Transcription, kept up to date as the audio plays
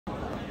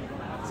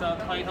So,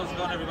 hi, how's it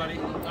going everybody?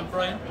 I'm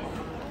Brian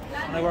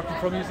and I work in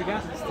Pro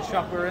Musica. It's the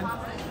shop we're in.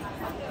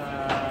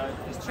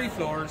 There's 3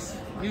 floors,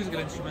 musical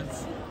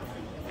instruments.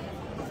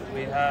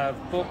 We have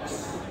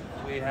books,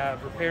 we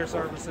have repair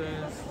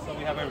services, so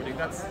we have everything.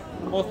 That's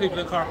most people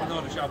in Cork will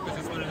know the shop because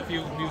it's one of the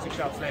few music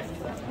shops left.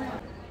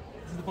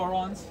 This is the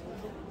Borons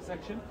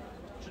section,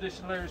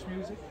 traditional Irish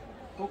music,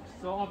 books.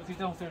 So obviously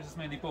downstairs is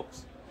mainly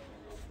books.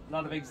 A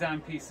lot of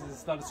exam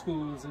pieces, a lot of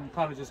schools and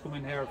colleges come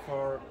in here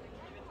for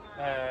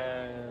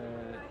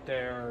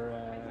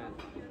their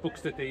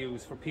books that they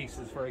use for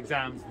pieces, for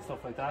exams and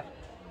stuff like that.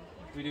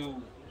 We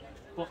do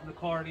button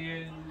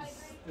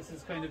accordions. This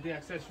is kind of the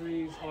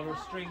accessories. All our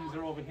strings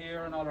are over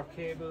here and all our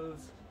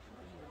cables.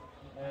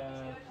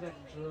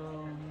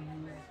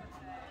 Plectrum,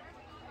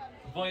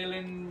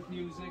 violin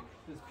music,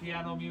 there's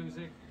piano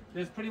music.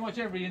 There's pretty much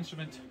every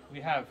instrument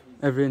we have.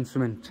 Every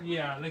instrument?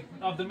 Yeah, like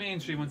of the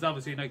mainstream ones,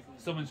 obviously, like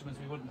some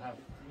instruments we wouldn't have.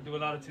 We do a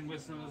lot of tin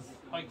whistles,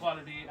 high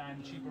quality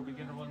and cheaper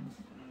beginner ones.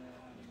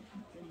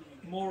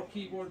 More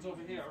keyboards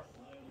over here,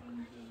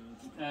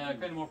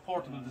 kind of more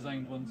portable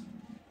designed ones.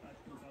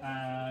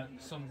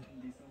 Some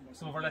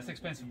of our less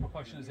expensive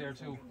percussion is here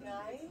too.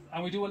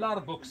 And we do a lot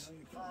of books,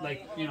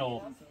 like, you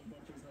know,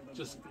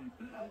 just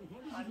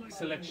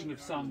selection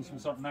of songs from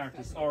certain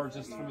artists or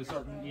just from a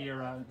certain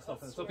era and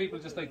stuff like that. So people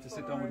just like to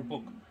sit down with a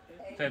book,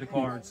 play the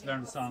chords,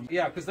 learn the song.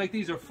 Yeah, because like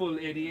these are full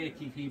 88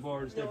 key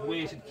keyboards. They've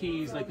weighted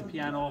keys like a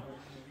piano.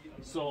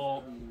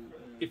 So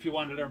if you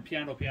want to learn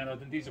piano,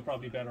 then these are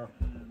probably better.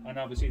 And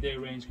obviously they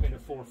range kind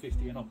of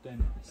 450 and up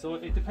then. So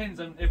it depends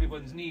on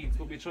everyone's needs,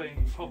 but we try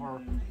and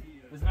cover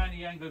as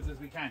many angles as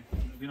we can,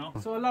 you know.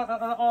 So a lot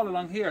all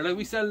along here, like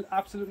we sell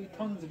absolutely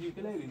tons of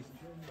ukuleles,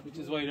 which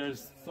is why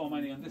there's so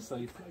many on this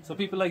side. So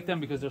people like them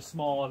because they're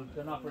small,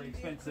 they're not very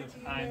expensive,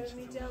 and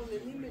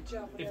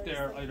if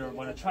they're either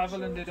want to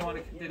travel and they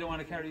don't want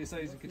to carry a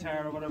size of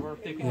guitar or whatever,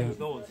 they can use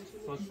those.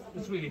 So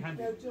it's really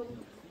handy.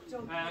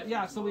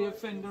 Yeah, so we have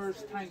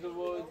Fenders,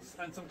 Tanglewoods,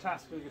 and some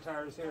classical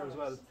guitars here as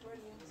well.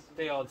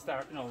 They all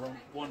start, you know, around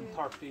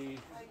 130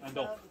 and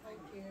up.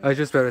 I was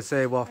just about to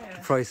say, what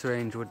price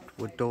range would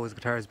those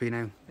guitars be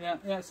now?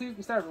 Yeah. See,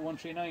 we started at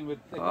 139 with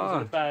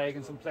a bag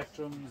and some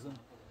plectrums, and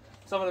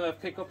some of them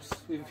have pickups.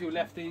 We have a few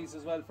lefties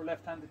as well for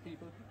left-handed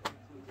people.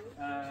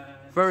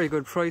 Very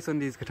good price on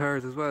these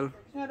guitars as well.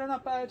 Yeah, they're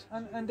not bad,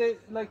 and they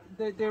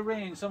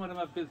range. Some of them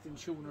have built-in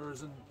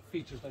tuners and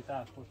features like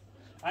that. But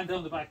and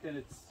down the back, then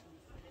it's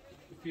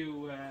a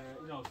few,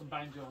 you know, some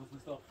banjos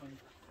and stuff.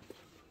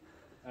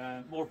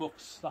 And more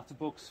books, lots of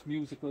books,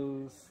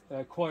 musicals,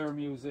 choir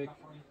music.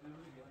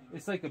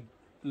 It's like a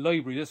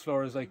library. This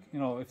floor is like, you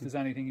know, if there's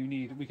anything you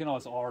need, we can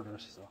also order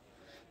it. So,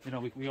 you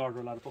know, we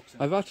order a lot of books.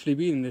 I've actually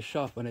been in this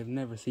shop and I've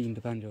never seen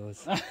the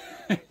banjos.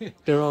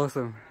 They're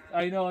awesome.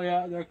 I know,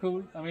 yeah, they're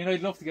cool. I mean,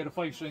 I'd love to get a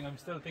 5-string. I'm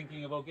still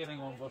thinking about getting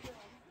one, but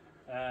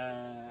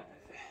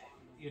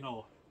you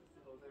know,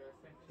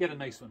 get a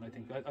nice one. I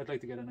think I'd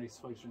like to get a nice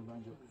 5-string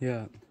banjo.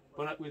 Yeah.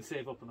 But we'll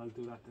save up and I'll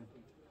do that then.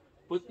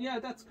 But yeah,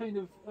 that's kind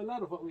of a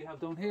lot of what we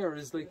have down here.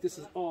 Is like this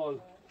is all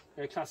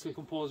classical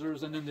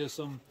composers, and then there's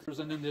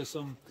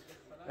some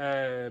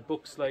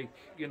books like,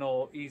 you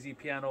know, easy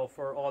piano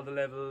for all the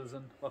levels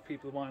and what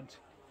people want,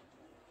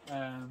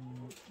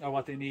 or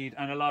what they need.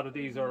 And a lot of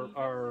these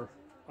are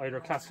either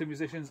classical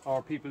musicians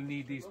or people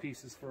need these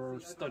pieces for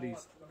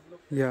studies.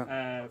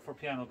 Yeah. For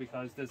piano,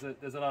 because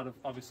there's a lot of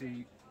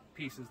obviously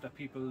pieces that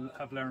people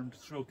have learned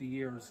throughout the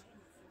years.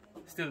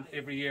 Still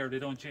every year they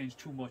don't change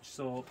too much,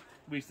 so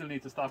we still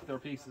need to stock their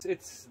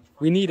pieces.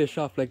 We need a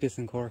shop like this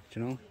in Cork,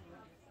 you know.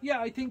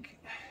 Yeah, I think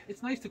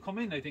it's nice to come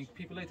in. I think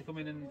people like to come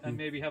in and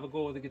maybe have a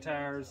go at the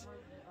guitars,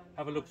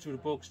 have a look through the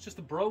books, just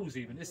to browse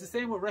even. It's the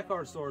same with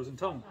record stores in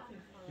town.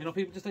 You know,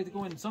 people just like to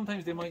go in.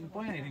 Sometimes they mightn't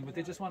buy anything, but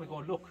they just want to go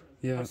and look.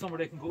 Yeah. Or somewhere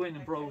they can go in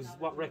and browse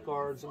what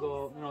records, and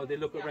go, you know, they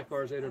look at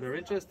records either they're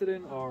interested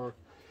in or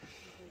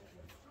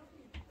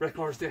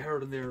records they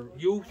heard in their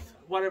youth,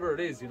 whatever it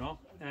is, you know.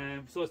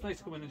 So it's nice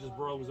to come in and just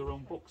browse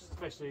around books,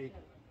 especially,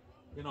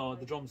 you know,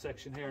 the drum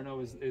section here now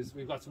is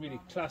we've got some really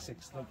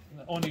classics. Like,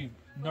 only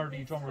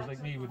nerdy drummers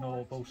like me would know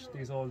about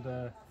these old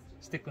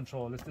stick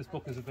control. This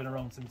book has been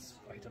around since,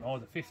 I don't know,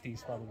 the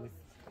 50s probably.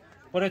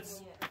 But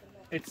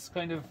it's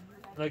kind of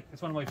like,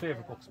 it's one of my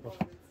favourite books, but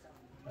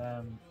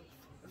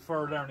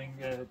for learning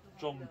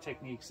drum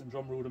techniques and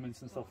drum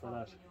rudiments and stuff like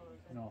that,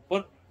 you know.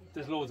 But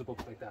there's loads of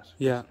books like that.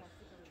 Yeah.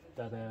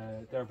 That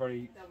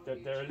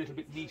they're a little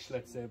bit niche,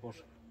 let's say, but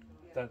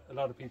that a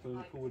lot of people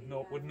who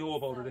would know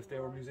about it if they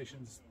were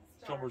musicians,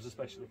 drummers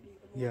especially.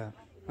 Yeah.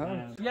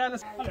 Yeah.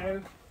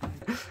 Hello.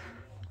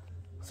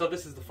 So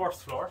this is the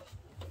first floor.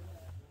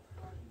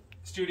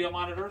 Studio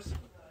monitors,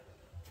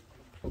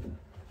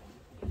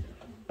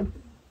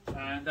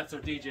 and that's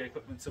our DJ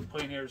equipment, some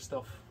Pioneer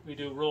stuff. We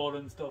do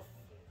Roland stuff.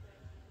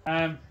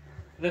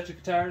 Electric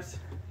guitars,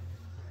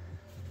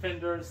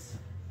 Fenders,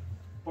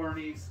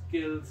 Bernies,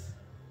 Gills.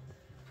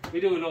 We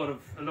do a lot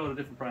of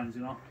different brands,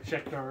 you know.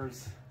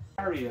 Schecters,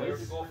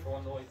 Arias,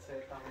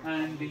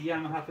 and the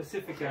Yamaha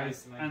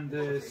Pacificas and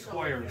the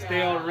Squires.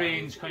 They all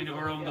range kind of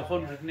around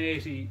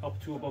 180 up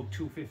to about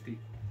 250.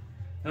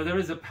 Now there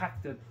is a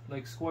pack that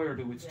like Squire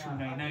do, it's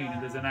 $2.99,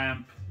 and there's an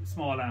amp,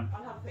 small amp,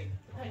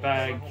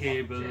 bag,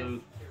 cable,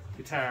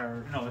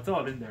 guitar. No, it's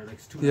all in there. Like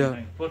it's $2.99.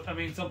 Yeah. But I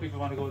mean, some people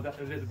want to go that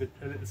a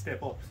little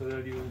step up, so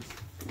they'll use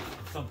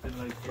something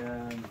like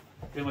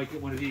they might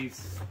get one of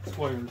these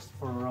Squires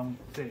for around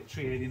say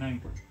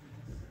 $3.89.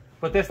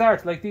 But they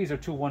start like these are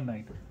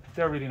 $2.19.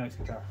 They're a really nice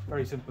guitar,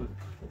 very simple.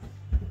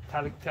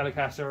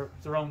 Telecaster.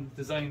 It's around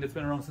design that's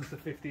been around since the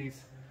 50s,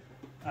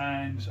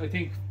 and I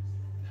think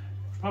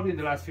probably in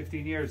the last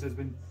 15 years there's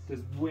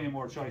way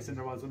more choice than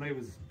there was when I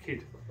was a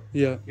kid.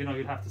 Yeah. You know,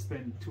 you'd have to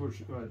spend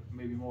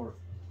maybe more,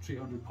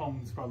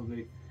 £300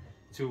 probably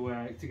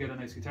to get a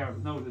nice guitar.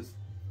 But now there's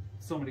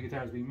so many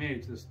guitars being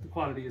made. The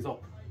quality is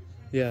up.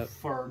 Yeah.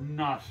 For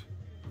not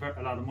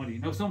a lot of money.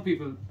 Now some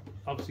people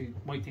obviously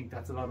might think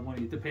that's a lot of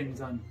money. It depends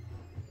on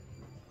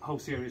how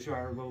serious you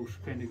are about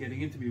kind of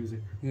getting into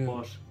music. Yeah.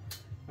 But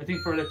I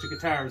think for electric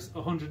guitars,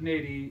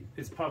 180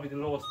 is probably the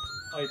lowest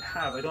I'd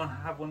have. I don't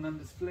have one on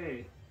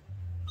display,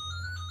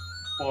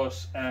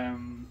 but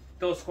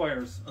those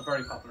Squires are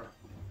very popular.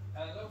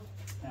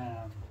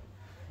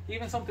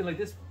 Even something like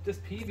this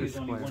Peavey is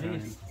only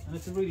 180, and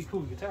it's a really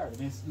cool guitar. I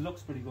mean, it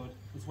looks pretty good.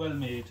 It's well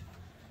made,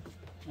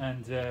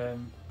 and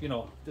you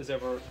know,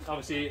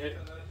 obviously,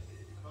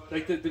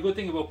 like the good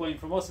thing about buying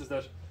from us is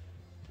that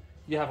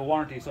you have a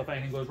warranty. So if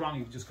anything goes wrong,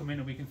 you can just come in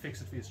and we can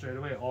fix it for you straight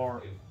away,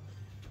 or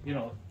you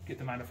know, get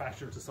the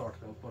manufacturer to sort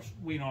it out. But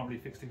we normally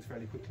fix things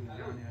fairly quickly.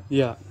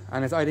 Yeah,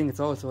 and I think it's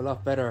also a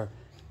lot better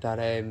that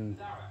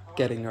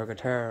getting your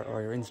guitar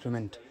or your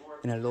instrument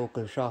in a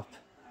local shop,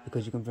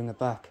 because you can bring it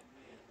back.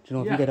 Do you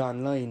know, if you get it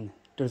online,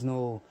 there's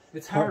no...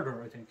 It's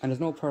harder, I think. And there's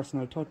no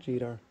personal touch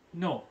either.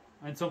 No,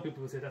 and some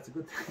people will say that's a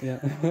good thing. Yeah.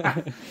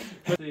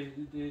 But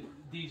the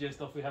DJ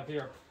stuff we have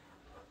here,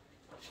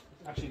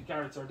 actually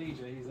Garrett's our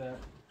DJ, he's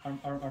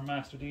our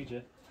master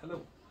DJ.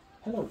 Hello.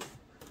 Hello.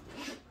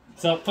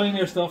 So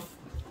Pioneer stuff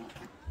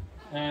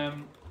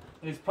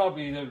is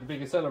probably the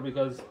biggest seller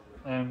because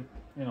you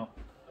know,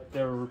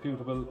 they're a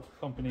reputable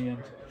company,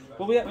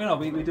 but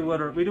we do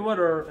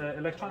other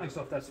electronic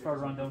stuff that's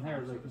further on down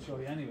here, as I can show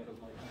you anyway.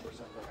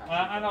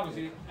 And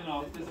obviously, you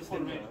know, there's a full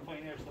range of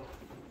Pioneer stuff.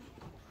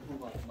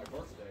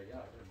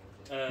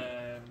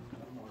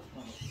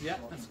 Yeah,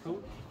 that's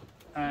cool.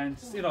 And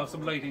you know,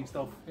 some lighting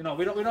stuff. You know,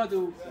 we don't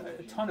do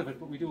a ton of it,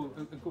 but we do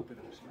a good bit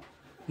of it.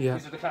 Yeah.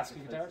 These are the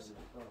classical guitars,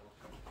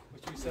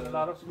 which we sell a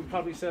lot of. We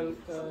probably sell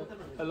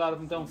a lot of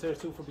them downstairs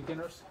too for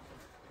beginners.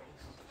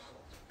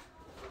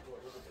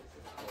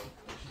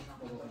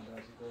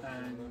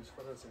 And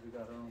what else have we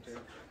got around here?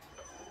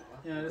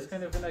 Yeah, there's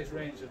kind of a nice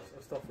range of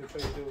stuff we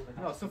try to do.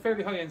 No, some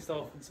fairly high-end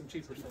stuff and some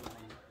cheaper stuff.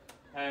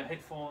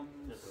 Headphones.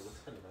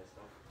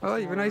 Oh,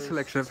 you have a nice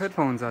selection of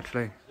headphones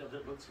actually.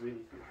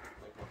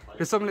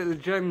 There's some little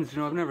gems, you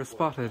know, I've never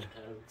spotted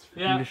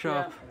in the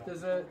shop.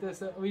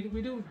 Yeah, we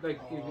do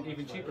like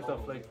even cheaper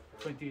stuff, like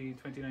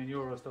 29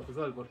 euro stuff as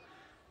well. But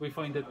we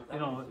find that, you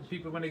know,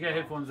 people when they get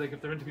headphones, like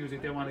if they're into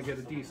music, they want to get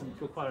a decent,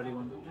 good quality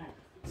one.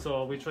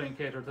 So we try and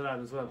cater to that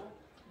as well.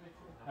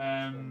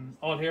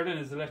 All here then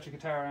is electric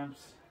guitar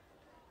amps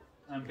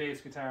and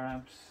bass guitar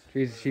amps.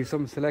 She's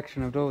some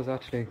selection of those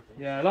actually.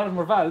 Yeah, a lot of them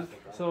are valve,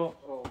 so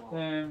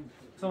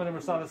some of them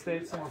are solid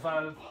state, some are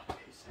valve.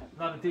 A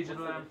lot of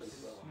digital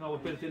amps, you know,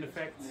 with built-in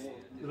effects.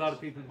 A lot of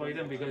people buy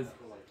them because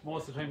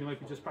most of the time they might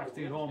be just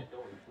practicing at home,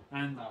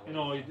 and you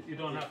know, you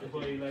don't have to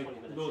buy like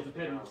loads of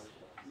pedals.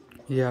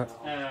 Yeah.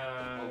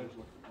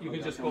 You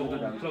can just go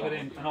and plug it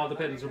in, and all the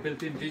pedals are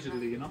built in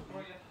digitally, you know.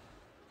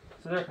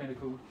 So they're kind of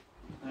cool.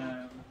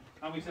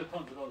 And we sell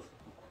tons of those.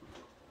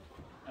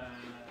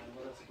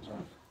 What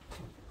else?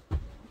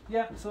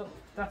 Yeah, so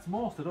that's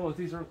most of those.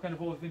 These are kind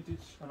of old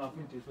vintage, or not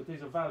vintage, but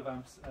these are valve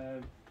amps.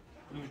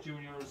 Blues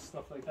Juniors,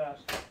 stuff like that.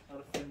 A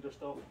lot of Fender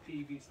stuff,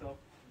 PV stuff.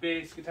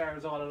 Bass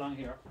guitars all along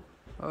here.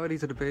 Oh,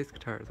 these are the bass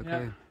guitars, okay.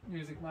 Yeah,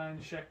 Music Man,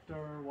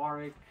 Schecter,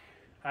 Warwick,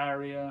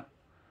 Aria, a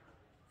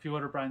few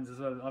other brands as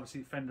well.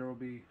 Obviously Fender will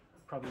be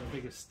probably the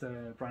biggest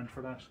brand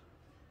for that.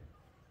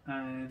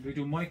 And we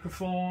do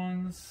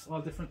microphones,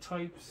 all different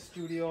types,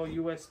 studio,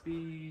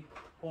 USB,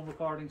 home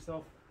recording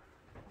stuff,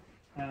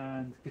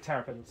 and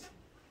guitar pedals.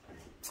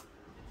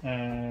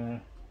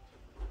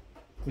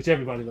 Which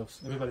everybody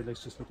loves. Everybody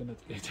likes just looking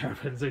at the guitar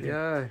pedals, I think.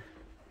 Yeah.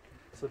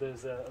 So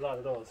there's a lot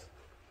of those.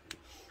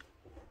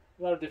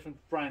 A lot of different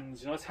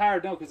brands. You know, it's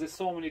hard now because there's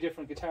so many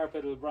different guitar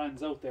pedal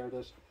brands out there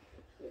that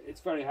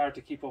it's very hard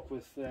to keep up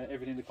with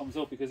everything that comes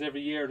up, because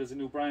every year there's a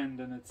new brand,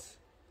 and it's,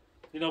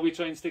 you know, we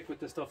try and stick with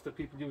the stuff that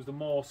people use the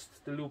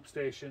most, the loop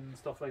station,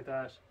 stuff like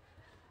that,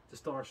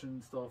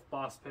 distortion stuff,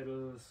 Boss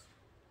pedals,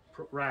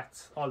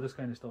 rats, all this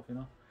kind of stuff, you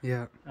know.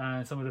 Yeah.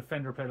 And some of the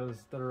Fender pedals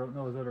that are out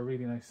now that are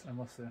really nice, I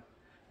must say.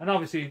 And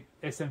obviously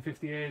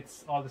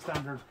SM58s, all the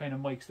standard kind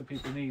of mics that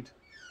people need.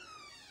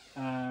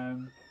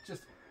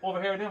 Just over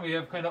here then we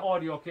have kind of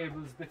audio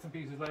cables, bits and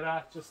pieces like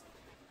that, just,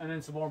 and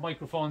then some more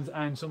microphones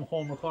and some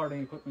home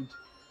recording equipment,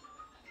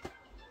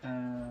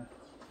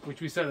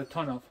 which we sell a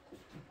ton of.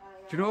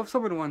 Do you know if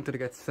someone wanted to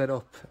get set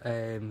up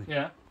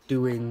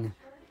doing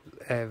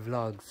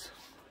vlogs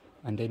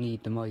and they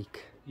need the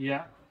mic?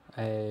 Yeah.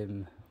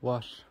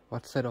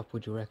 What setup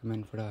would you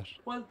recommend for that?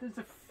 Well, there's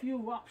a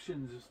few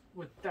options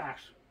with that.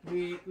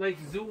 We, like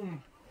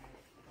Zoom,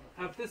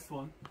 have this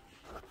one,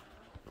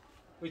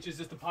 which is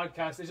just a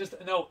podcast. It's just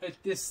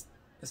this,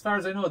 as far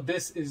as I know,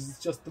 this is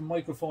just the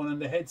microphone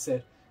and the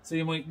headset. So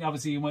you might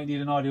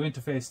need an audio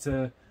interface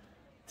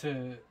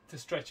to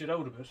stretch it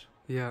out a bit.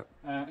 Yeah.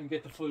 And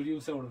get the full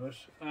use out of it.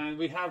 And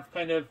we have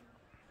kind of,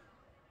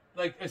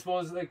 like, I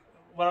suppose, like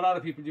what a lot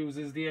of people use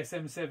is the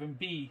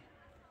SM7B,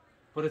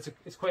 but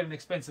it's quite an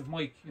expensive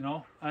mic, you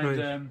know. And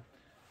right.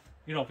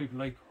 You know, people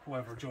like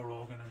whoever, Joe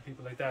Rogan and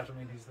people like that. I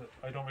mean,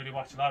 I don't really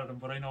watch a lot of them,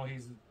 but I know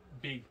he's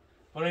big.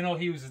 But I know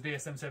he uses the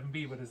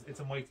SM7B, but it's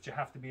a mic that you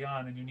have to be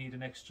on, and you need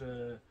an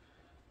extra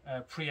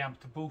preamp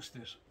to boost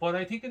it. But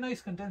I think a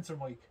nice condenser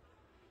mic,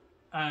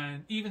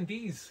 and even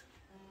these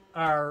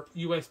are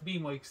USB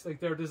mics.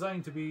 Like, they're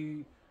designed to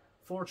be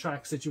 4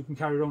 tracks that you can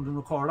carry around and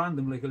record on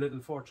them, like a little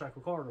 4-track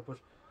recorder. But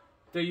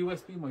they're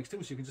USB mics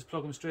too, so you can just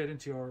plug them straight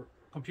into your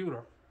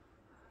computer,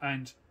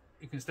 and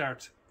you can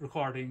start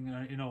recording,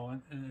 you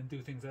know, and do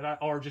things like that,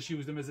 or just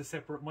use them as a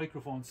separate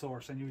microphone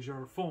source and use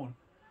your phone,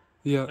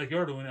 yeah, like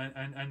you're doing,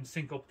 and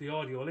sync up the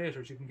audio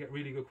later, so you can get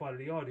really good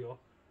quality audio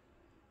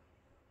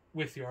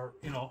with your,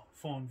 you know,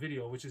 phone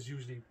video, which is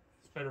usually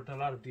better than a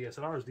lot of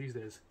DSLRs these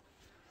days.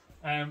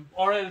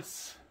 Or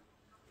else,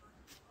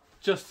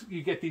 just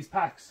you get these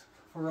packs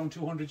for around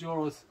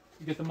 €200.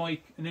 You get the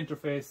mic, an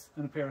interface,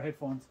 and a pair of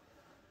headphones,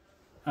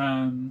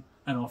 and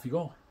off you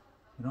go.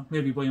 You know,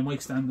 maybe buy a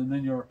mic stand, and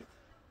then you're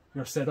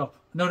set up.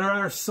 Now, there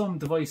are some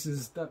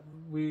devices that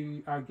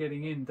we are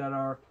getting in that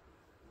are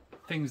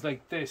things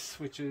like this,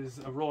 which is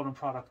a Roland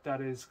product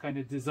that is kind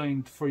of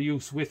designed for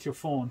use with your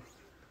phone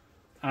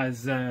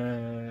as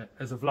a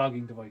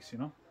vlogging device, you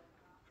know.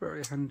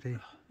 Very handy.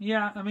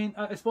 Yeah, I mean,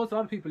 I suppose a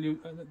lot of people use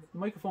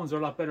microphones are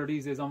a lot better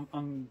these days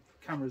on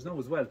cameras now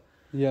as well.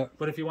 Yeah.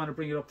 But if you want to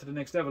bring it up to the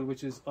next level,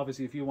 which is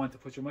obviously if you want to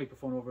put your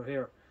microphone over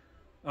here,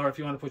 or if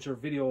you want to put your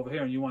video over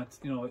here, and you want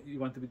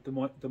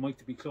the mic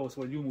to be close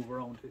while you move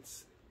around,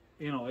 it's,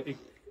 you know,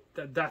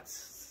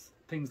 that's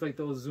things like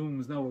those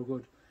Zooms now are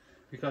good,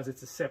 because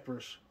it's a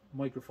separate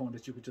microphone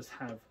that you could just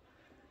have,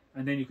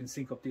 and then you can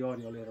sync up the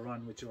audio later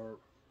on with your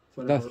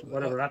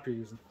whatever app you're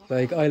using.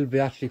 Like, I'll be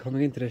actually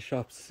coming into the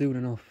shop soon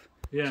enough,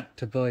 yeah,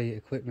 to buy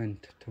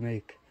equipment to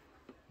make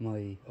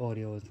my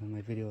audios and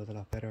my videos a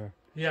lot better.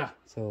 Yeah.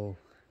 So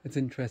it's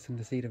interesting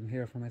to see them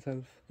here for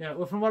myself. Yeah,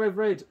 well, from what I've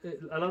read,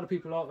 a lot of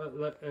people,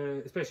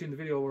 especially in the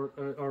video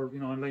or you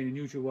know, online in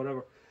YouTube,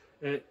 whatever,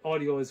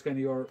 audio is kind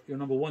of your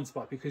number one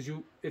spot, because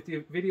if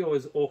the video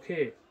is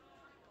okay,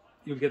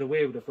 you'll get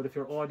away with it. But if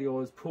your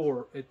audio is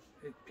poor,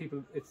 you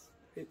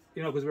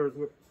know, because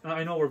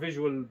I know we're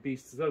visual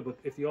beasts as well, but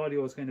if the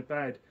audio is kind of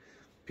bad,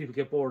 people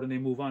get bored and they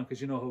move on, because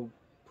you know how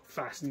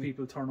fast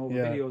people turn over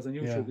videos on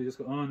YouTube. Yeah. They just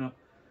go, oh no.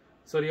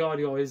 So the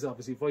audio is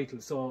obviously vital.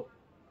 So,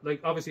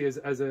 like, obviously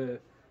as a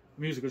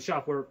musical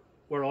shop,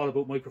 we're all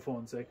about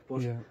microphones, like,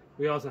 but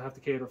we also have to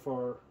cater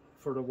for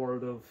the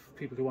world of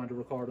people who want to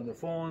record on their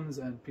phones,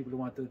 and people who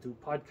want to do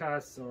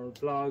podcasts or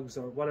vlogs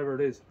or whatever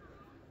it is.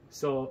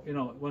 So, you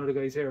know, one of the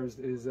guys here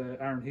is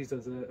Aaron. He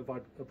does a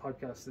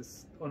podcast.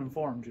 It's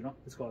Uninformed, you know,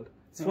 it's called.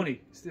 It's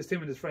funny. It's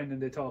him and his friend,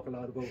 and they talk a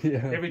lot about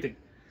everything.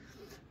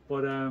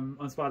 But on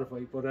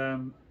Spotify. But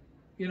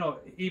you know,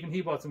 even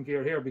he bought some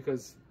gear here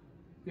because,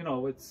 you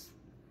know, it's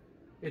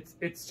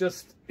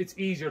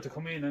easier to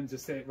come in and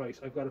just say, right,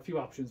 I've got a few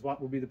options.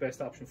 What would be the best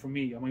option for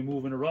me? Am I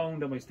moving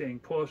around? Am I staying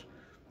put?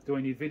 Do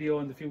I need video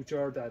in the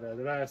future?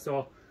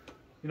 So,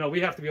 you know,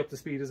 we have to be up to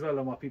speed as well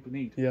on what people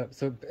need. Yeah,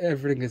 so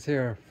everything is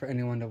here for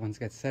anyone that wants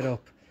to get set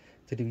up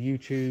to do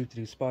YouTube, to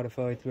do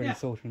Spotify, to do any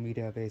social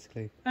media,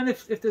 basically. And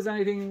if there's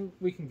anything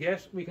we can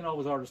get, we can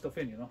always order stuff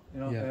in, you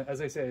know.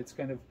 As I say, it's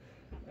kind of,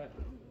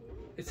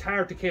 it's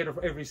hard to cater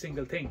for every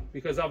single thing,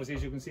 because obviously,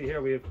 as you can see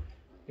here, we have,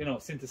 you know,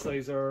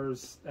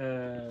 synthesizers,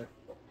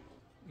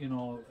 you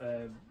know,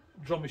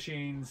 drum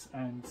machines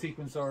and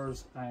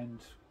sequencers and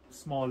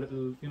small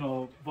little, you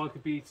know,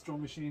 Volca Beats,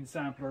 drum machines,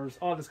 samplers,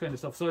 all this kind of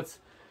stuff. So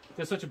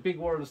there's such a big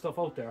world of stuff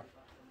out there.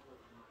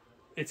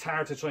 It's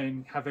hard to try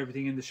and have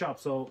everything in the shop.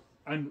 So,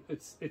 and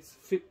it's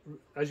fit,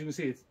 as you can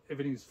see,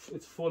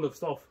 it's full of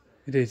stuff.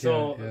 It is.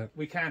 So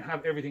we can't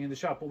have everything in the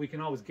shop, but we can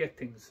always get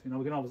things. You know,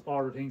 we can always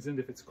order things in,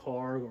 if it's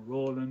Korg or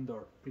Roland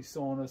or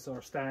Presonus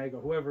or Stag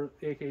or whoever,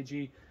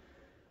 AKG,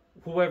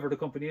 whoever the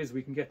company is,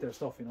 we can get their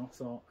stuff, you know.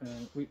 So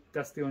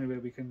that's the only way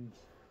we can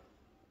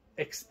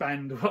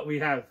expand what we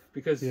have,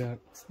 because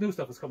new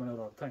stuff is coming out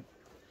all the time.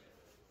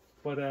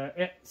 But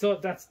so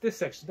that's this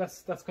section.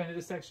 That's kind of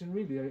this section,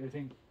 really, I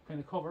think, kind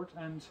of covered.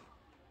 And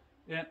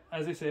yeah,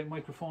 as I say,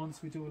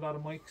 microphones, we do a lot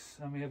of mics,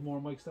 and we have more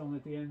mics down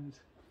at the end.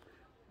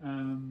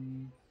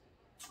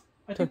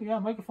 I think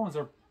microphones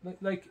are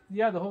like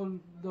the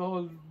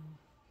whole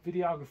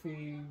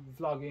videography,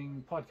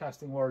 vlogging,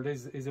 podcasting world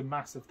is a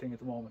massive thing at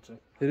the moment.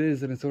 Like. It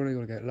is, and it's only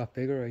going to get a lot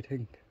bigger, I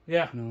think.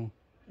 Yeah. You know?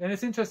 And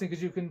it's interesting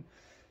because you can,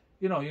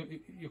 you know,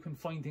 you can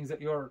find things that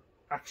you're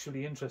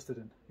actually interested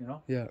in, you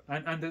know. Yeah.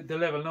 And the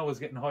level now is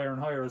getting higher and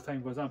higher as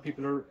time goes on.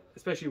 People are,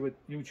 especially with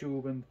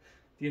YouTube and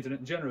the internet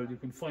in general, you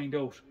can find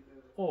out,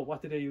 oh,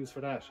 what do they use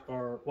for that,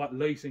 or what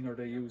lighting are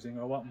they using,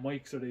 or what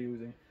mics are they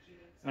using,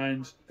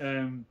 and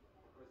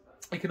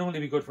it can only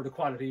be good for the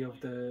quality of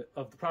the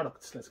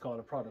products. Let's call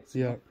it products.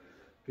 Yeah.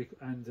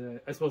 And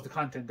I suppose the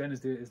content then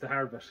is the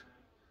hard bit.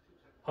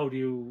 How do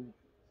you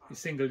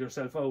single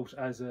yourself out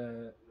as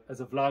a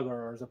vlogger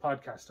or as a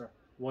podcaster?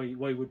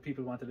 Why would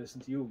people want to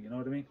listen to you? You know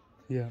what I mean?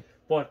 Yeah.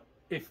 But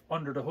if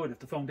under the hood, if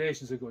the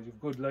foundations are good, you've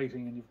good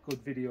lighting and you've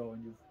good video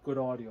and you've good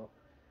audio,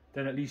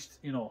 then at least,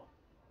 you know,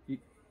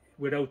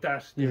 without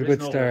that, you have a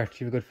good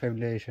start, you have a good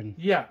foundation.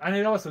 Yeah, and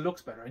it also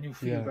looks better and you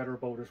feel Yeah. better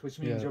about it, which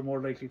means you're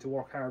more likely to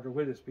work harder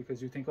with it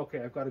because you think,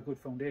 okay, I've got a good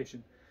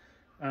foundation.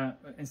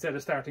 Instead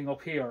of starting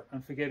up here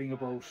and forgetting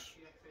about,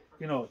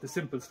 you know, the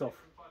simple stuff.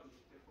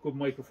 Good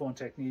microphone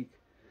technique,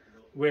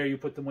 where you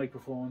put the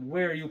microphone,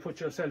 where you put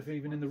yourself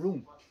even in the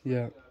room.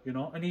 Yeah. You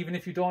know, and even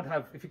if you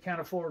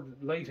can't afford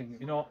lighting,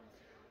 you know,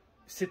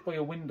 sit by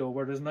a window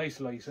where there's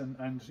nice light,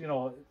 and you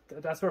know,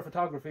 that's where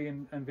photography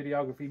and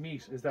videography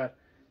meet, is that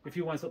if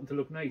you want something to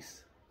look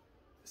nice,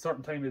 a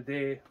certain time of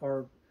day,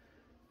 or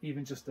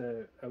even just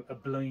a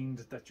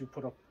blind that you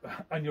put up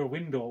on your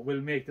window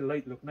will make the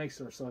light look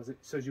nicer, so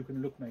as you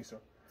can look nicer.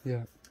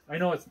 Yeah. I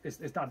know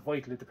it's not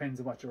vital, it depends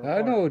on what you're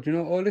I know, do you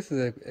know, all this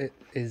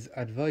is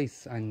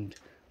advice, and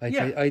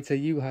I'd say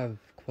you have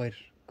quite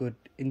good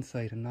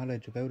insight and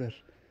knowledge about it.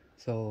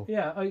 So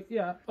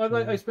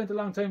I spent a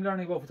long time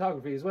learning about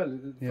photography as well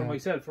for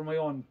myself, for my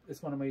own.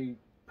 It's one of my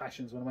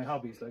passions, one of my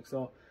hobbies. Like,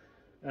 so,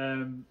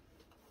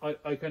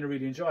 I kind of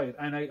really enjoy it,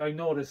 and I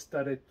noticed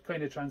that it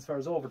kind of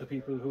transfers over to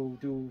people who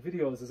do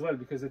videos as well,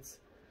 because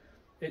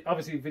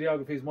obviously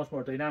videography is much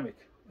more dynamic.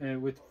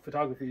 With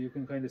photography, you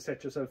can kind of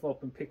set yourself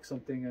up and pick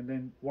something and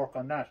then work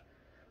on that.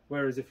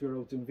 Whereas if you're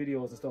out doing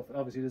videos and stuff,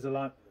 obviously there's a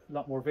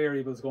lot more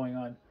variables going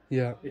on.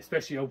 Yeah.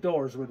 Especially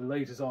outdoors where the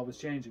light is always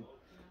changing.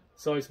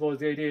 So I suppose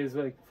the idea is,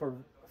 like, for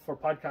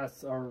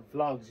podcasts or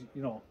vlogs,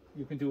 you know,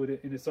 you can do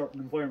it in a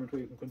certain environment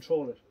where you can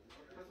control it.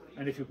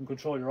 And if you can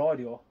control your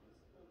audio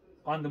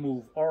on the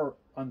move or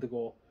on the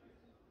go,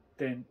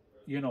 then,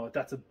 you know,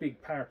 that's a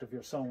big part of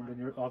your sound, and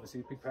you're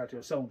obviously a big part of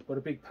your sound, but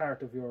a big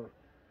part of your,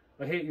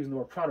 I hate using the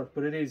word product,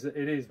 but it is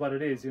what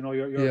it is. You know,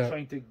 you're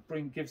trying to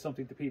give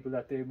something to people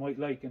that they might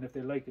like, and if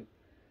they like it,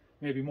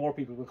 maybe more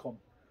people will come.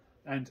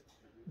 And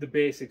the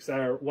basics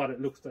are what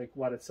it looks like,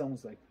 what it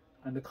sounds like,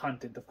 and the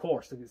content, of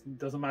course. It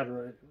doesn't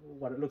matter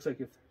what it looks like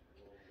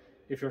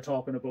if you're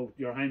talking about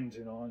your hand,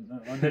 you know,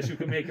 unless you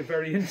can make it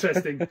very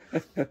interesting.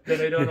 Then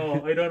I don't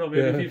know.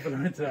 Maybe people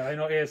are into that. I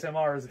know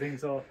ASMR is a thing,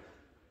 so.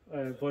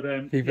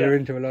 But people are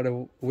into a lot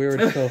of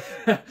weird stuff.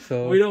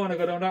 So we don't want to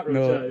go down that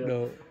route.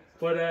 No.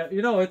 But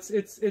you know,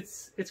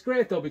 it's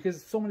great though,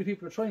 because so many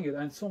people are trying it,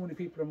 and so many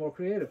people are more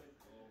creative.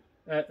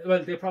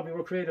 Well, they probably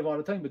were creative all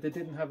the time, but they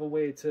didn't have a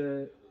way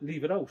to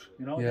leave it out.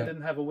 You know, they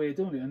didn't have a way of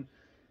doing it. And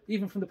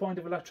even from the point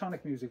of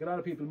electronic music, a lot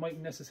of people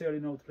mightn't necessarily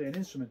know how to play an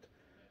instrument,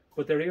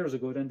 but their ears are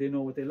good and they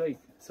know what they like.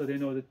 So they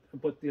know that.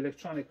 But the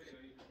electronic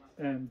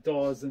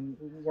DAWs and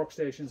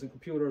workstations and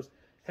computers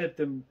help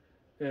them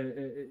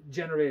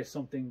generate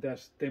something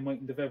that they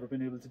mightn't have ever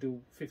been able to do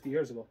 50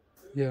 years ago.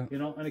 Yeah. You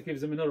know, and it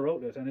gives them another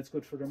outlet, and it's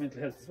good for their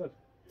mental health as well.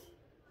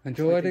 And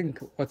Joe, I think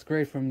what's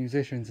great for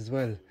musicians as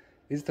well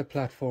is the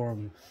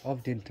platform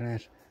of the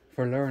internet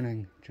for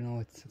learning. You know,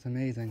 it's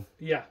amazing.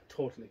 Yeah,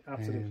 totally,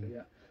 absolutely,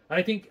 yeah.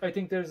 I think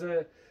there's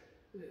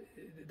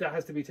that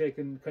has to be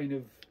taken kind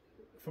of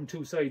from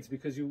two sides,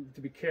 because you have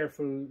to be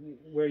careful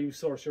where you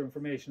source your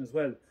information as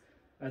well.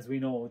 As we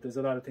know, there's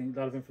a lot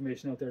of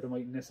information out there that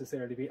mightn't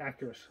necessarily be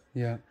accurate.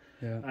 Yeah.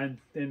 And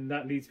then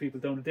that leads people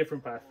down a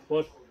different path.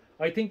 But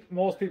I think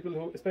most people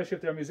who, especially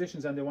if they're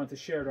musicians and they want to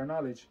share their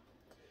knowledge,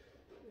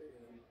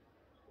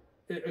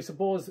 I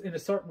suppose in a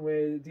certain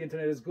way the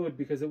internet is good,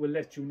 because it will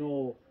let you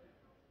know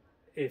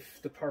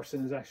if the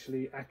person is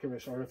actually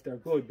accurate or if they're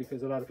good,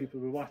 because a lot of people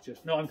will watch it.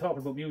 No, I'm talking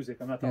about music.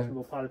 I'm not talking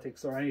about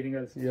politics or anything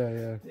else.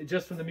 Yeah.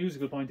 Just from the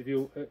musical point of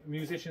view,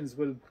 musicians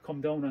will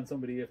come down on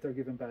somebody if they're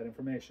given bad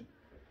information.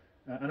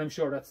 And I'm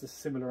sure that's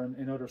similar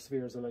in other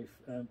spheres of life.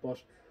 But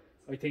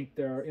I think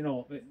there, you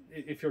know,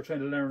 if you're trying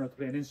to learn how to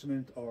play an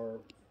instrument or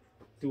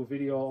do a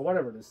video or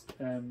whatever it is,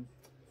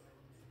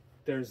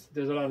 there's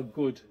a lot of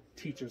good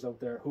teachers out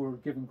there who are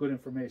giving good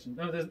information.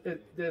 Now,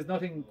 there's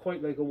nothing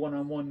quite like a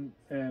one-on-one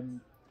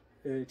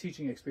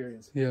teaching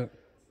experience. Yeah.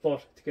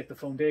 But to get the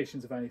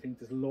foundations of anything,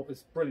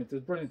 it's brilliant.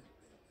 There's brilliant,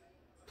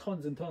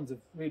 tons and tons of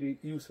really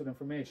useful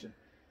information.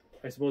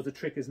 I suppose the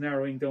trick is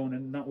narrowing down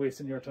and not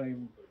wasting your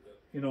time,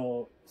 you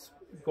know,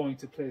 going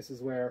to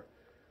places where,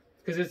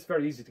 because it's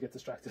very easy to get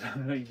distracted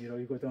online. You know,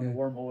 you go down a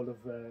wormhole of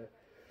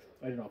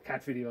I don't know,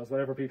 cat videos,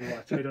 whatever people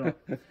watch. I don't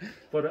know.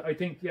 But I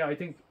think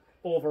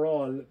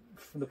overall,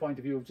 from the point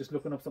of view of just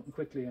looking up something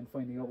quickly and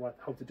finding out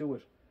how to do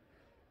it,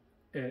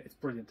 it's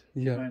brilliant.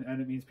 Yeah.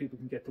 And it means people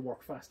can get to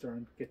work faster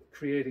and get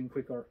creating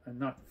quicker and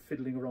not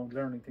fiddling around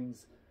learning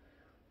things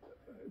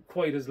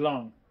quite as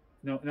long.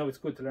 Now it's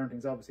good to learn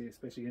things, obviously,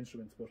 especially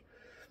instruments, but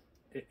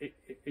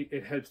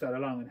it helps that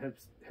along and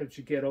helps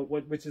you get out,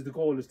 which is the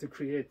goal, is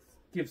to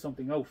give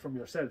something out from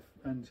yourself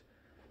and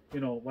you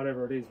know,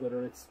 whatever it is,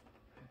 whether it's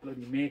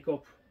bloody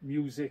makeup,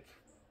 music,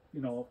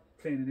 you know,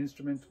 playing an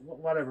instrument,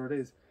 whatever it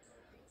is.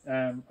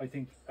 I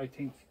think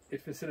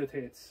it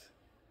facilitates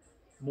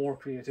more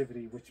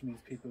creativity, which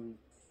means people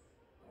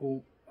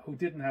who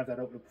didn't have that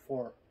outlet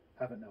before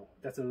have it now.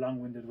 That's a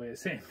long-winded way of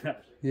saying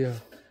that. Yeah.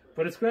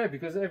 But it's great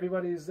because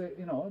everybody's,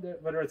 you know,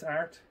 whether it's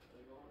art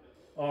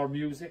or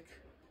music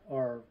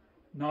or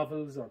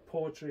novels or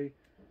poetry,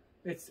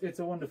 it's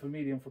a wonderful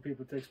medium for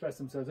people to express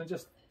themselves and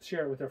just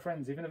share it with their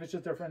friends, even if it's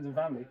just their friends and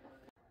family.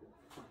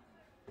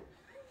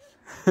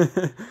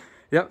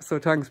 Yep, so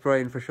thanks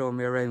Brian for showing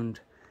me around.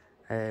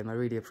 I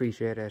really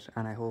appreciate it,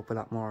 and I hope a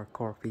lot more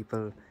Cork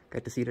people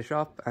get to see the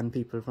shop and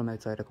people from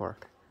outside of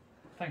Cork.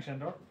 Thanks,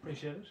 Shandor.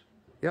 Appreciate it.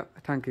 Yep,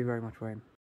 thank you very much, Brian.